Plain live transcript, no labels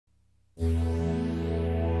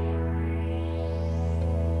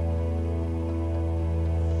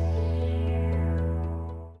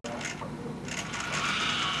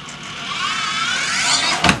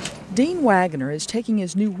Dean Waggoner is taking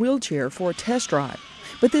his new wheelchair for a test drive.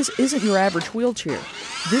 But this isn't your average wheelchair.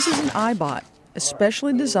 This is an iBot, a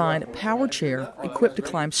specially designed power chair equipped to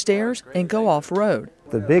climb stairs and go off-road.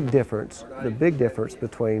 The big difference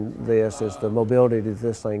between this is the mobility that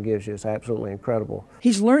this thing gives you is absolutely incredible.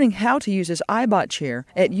 He's learning how to use his iBot chair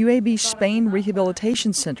at UAB's Spain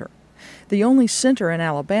Rehabilitation Center, the only center in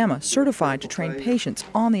Alabama certified to train patients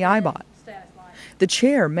on the iBot. The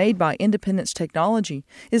chair, made by Independence Technology,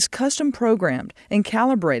 is custom programmed and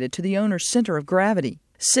calibrated to the owner's center of gravity.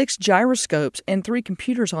 6 gyroscopes and 3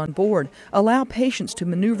 computers on board allow patients to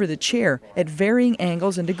maneuver the chair at varying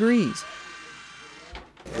angles and degrees.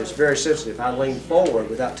 It's very sensitive. I lean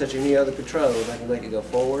forward without touching any other controls. I can make it go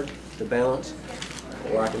forward to balance,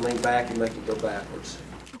 or I can lean back and make it go backwards.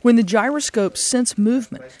 When the gyroscopes sense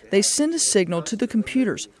movement, they send a signal to the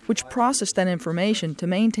computers, which process that information to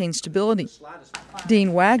maintain stability.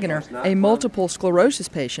 Dean Waggoner, a multiple sclerosis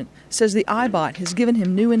patient, says the iBot has given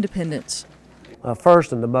him new independence.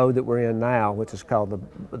 First, in the mode that we're in now, which is called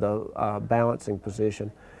the balancing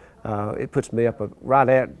position, it puts me up right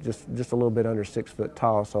at just a little bit under 6 foot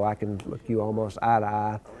tall, so I can look you almost eye to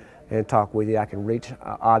eye and talk with you. I can reach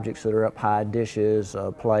objects that are up high, dishes,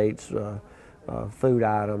 plates, food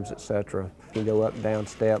items, etc. You can go up and down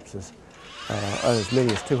steps as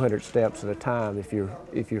many as 200 steps at a time if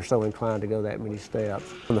you're so inclined to go that many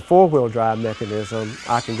steps. On the 4-wheel drive mechanism,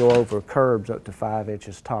 I can go over curbs up to 5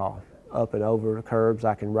 inches tall. Up and over the curbs,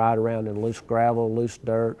 I can ride around in loose gravel, loose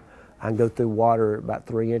dirt. I can go through water about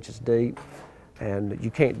 3 inches deep, and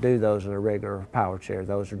you can't do those in a regular power chair.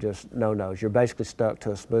 Those are just no-nos. You're basically stuck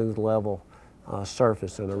to a smooth, level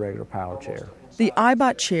surface in a regular power chair. The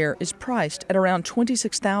iBot chair is priced at around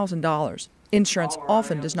 $26,000. Insurance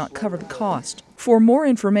often does not cover the cost. For more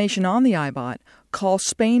information on the iBot, call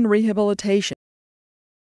Spain Rehabilitation.